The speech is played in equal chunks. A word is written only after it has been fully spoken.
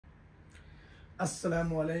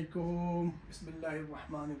Assalamu alaikum.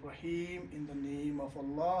 Bismillahirrahmanirrahim. In the name of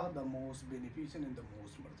Allah, the most beneficent and the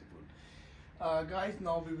most merciful. Guys,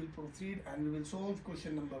 now we will proceed and we will solve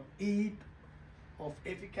question number 8 of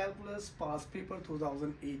AP Calculus past paper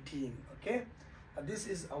 2018. Okay, this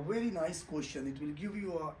is a very nice question. It will give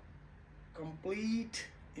you a complete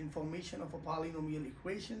information of a polynomial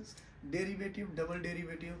equations, derivative, double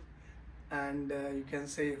derivative, and you can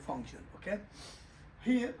say function. Okay,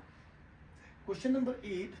 here question number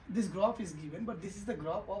 8, this graph is given, but this is the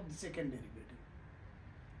graph of the second derivative.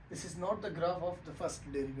 This is not the graph of the first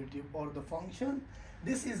derivative or the function.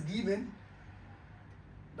 This is given,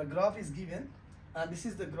 the graph is given, and this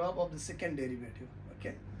is the graph of the second derivative.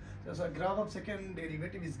 Okay, so a graph of second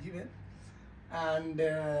derivative is given, and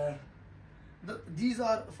these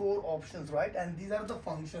are 4 options, right? And these are the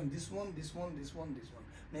function, this one, this one, this one, this one.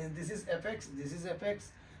 Means this is fx, this is fx,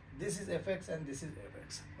 this is fx, and this is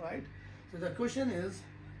fx, right? So the question is,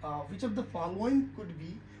 which of the following could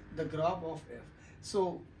be the graph of f?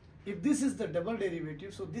 So if this is the double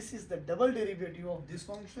derivative, so this is the double derivative of this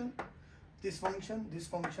function, this function, this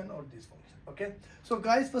function, or this function. Okay, so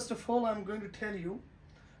guys, first of all, I'm going to tell you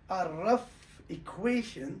a rough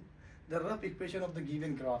equation, the rough equation of the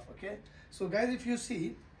given graph. Okay, so guys, if you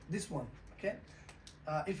see this one, okay,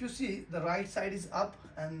 if you see the right side is up,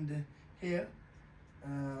 and here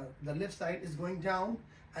the left side is going down,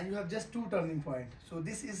 and you have just 2 turning points. So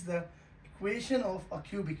this is the equation of a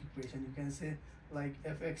cubic equation. You can say like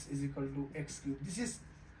fx is equal to x cube. This is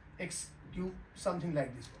x cube, something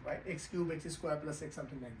like this one, right? X cube, x square plus x,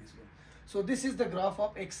 something like this one. So this is the graph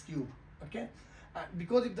of x cube. Okay,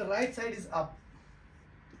 because if the right side is up,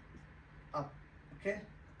 okay,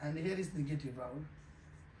 and here is negative round,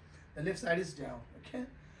 the left side is down. Okay,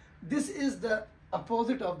 this is the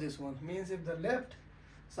opposite of this one. Means if the left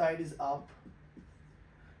side is up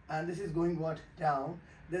and this is going what, down,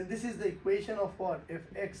 then this is the equation of what, if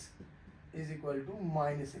x is equal to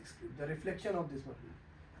minus x cube, the reflection of this one.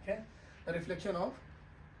 Okay, the reflection of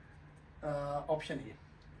option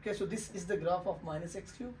A. Okay, so this is the graph of minus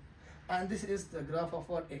x cube, and this is the graph of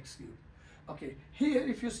what, x cube. Okay, here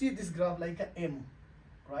if you see this graph like a M,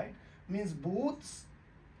 right, means both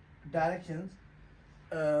directions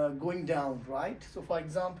going down, right? So for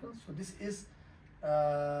example, so this is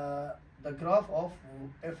the graph of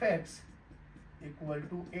fx equal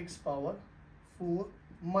to x power 4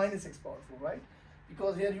 minus x power 4, right?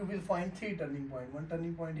 Because here you will find 3 turning points, 1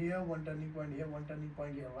 turning point here, 1 turning point here, 1 turning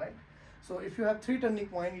point here, right? So if you have 3 turning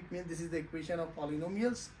points, it means this is the equation of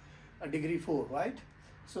polynomials degree 4, right?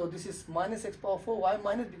 So this is minus x power 4. Why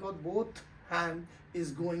minus? Because both hand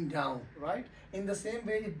is going down, right? In the same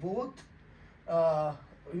way, if both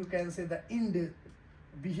you can say the end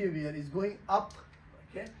behavior is going up,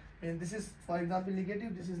 okay, and this is, for example,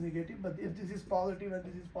 negative, this is negative, but if this is positive and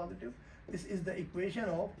this is positive, this is the equation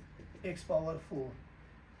of x power 4.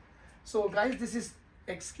 So guys, this is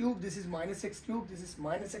x cube, this is minus x cube, this is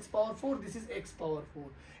minus x power 4, this is x power 4.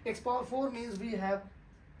 X power 4 means we have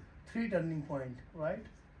 3 turning point, right?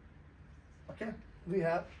 Okay, we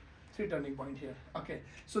have 3 turning point here. Okay,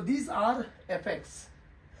 so these are fx.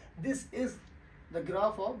 This is the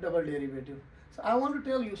graph of double derivative. So I want to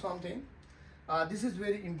tell you something. This is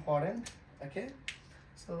very important. Okay,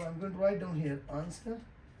 so I'm going to write down here answer.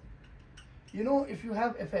 You know, if you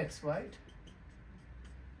have fx, right?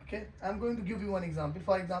 Okay, I'm going to give you one example.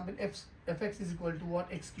 For example, fx is equal to what,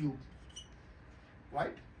 x cube,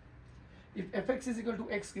 right? If fx is equal to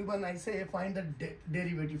x cube and I say find the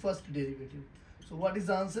derivative, first derivative, so what is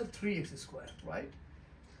the answer? 3x square, right?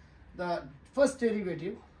 The first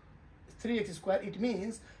derivative is 3x square. It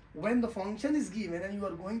means when the function is given and you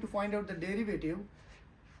are going to find out the derivative,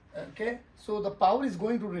 okay, so the power is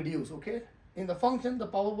going to reduce. Okay, in the function the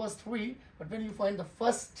power was 3, but when you find the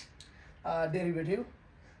first derivative,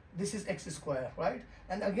 this is x square, right?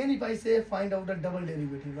 And again, if I say find out the double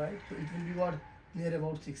derivative, right, so it will be what, near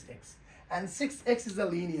about 6x, and 6x is a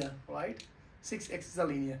linear, right? 6x is a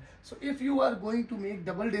linear. So if you are going to make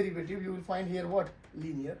double derivative, you will find here what,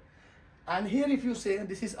 linear, and here if you say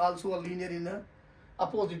this is also a linear in a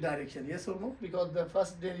opposite direction, yes or no? Because the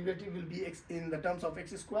first derivative will be x in the terms of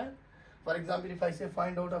x square. For example, if I say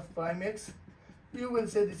find out of prime x, you will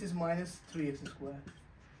say this is minus 3x square,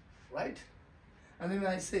 right? And then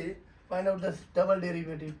I say find out the double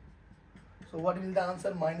derivative, so what will the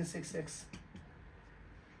answer? Minus 6x,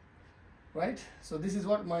 right? So this is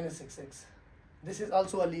what, minus 6x. This is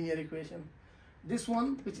also a linear equation. This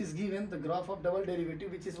one which is given, the graph of double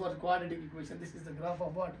derivative, which is what, quadratic equation. This is the graph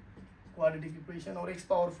of what, quadratic equation, or x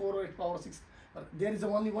power 4 or x power 6. There is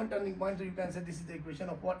only one turning point, so you can say this is the equation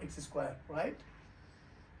of what, x square, right?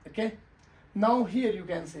 Okay, Now here you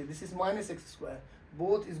can say this is minus x square,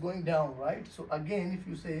 both is going down, right? So again if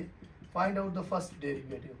you say find out the first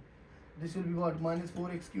derivative, this will be what? Minus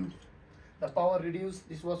 4x cubed. The power reduced,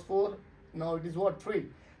 this was 4, now it is what? 3.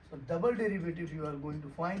 So double derivative you are going to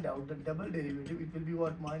find out, the double derivative, it will be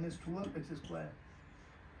what? Minus 12x square.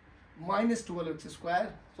 Minus 12x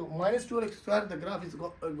square. So minus 12x square, the graph is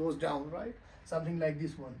goes down, right? Something like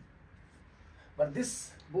this one. But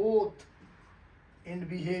this both end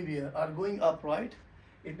behavior are going up, right?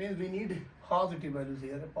 It means we need positive values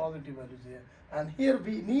here, positive values here. And here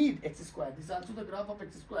we need x square. This is also the graph of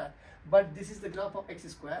x square. But this is the graph of x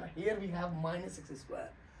square. Here we have minus x square.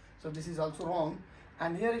 So this is also wrong.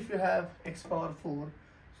 And here if you have x power 4,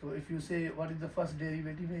 so if you say what is the first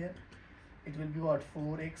derivative here, it will be what?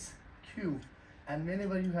 4x cubed. And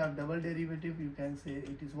whenever you have double derivative, you can say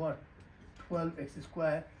it is what? 12x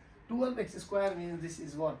square. 12x square means this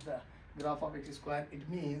is what? The graph of x square. It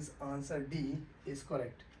means answer D is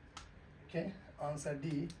correct. Okay, answer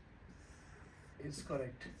D is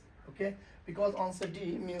correct. Okay, because answer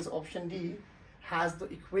D means option D has the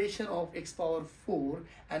equation of x power 4,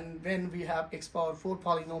 and when we have x power 4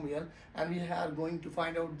 polynomial and we are going to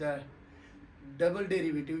find out the double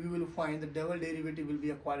derivative, you will find the double derivative will be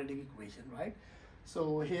a quadratic equation, right?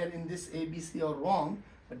 So here in this A, B, C are wrong,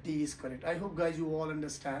 but D is correct. I hope guys you all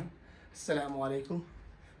understand. Assalamu alaikum.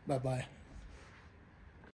 Bye bye.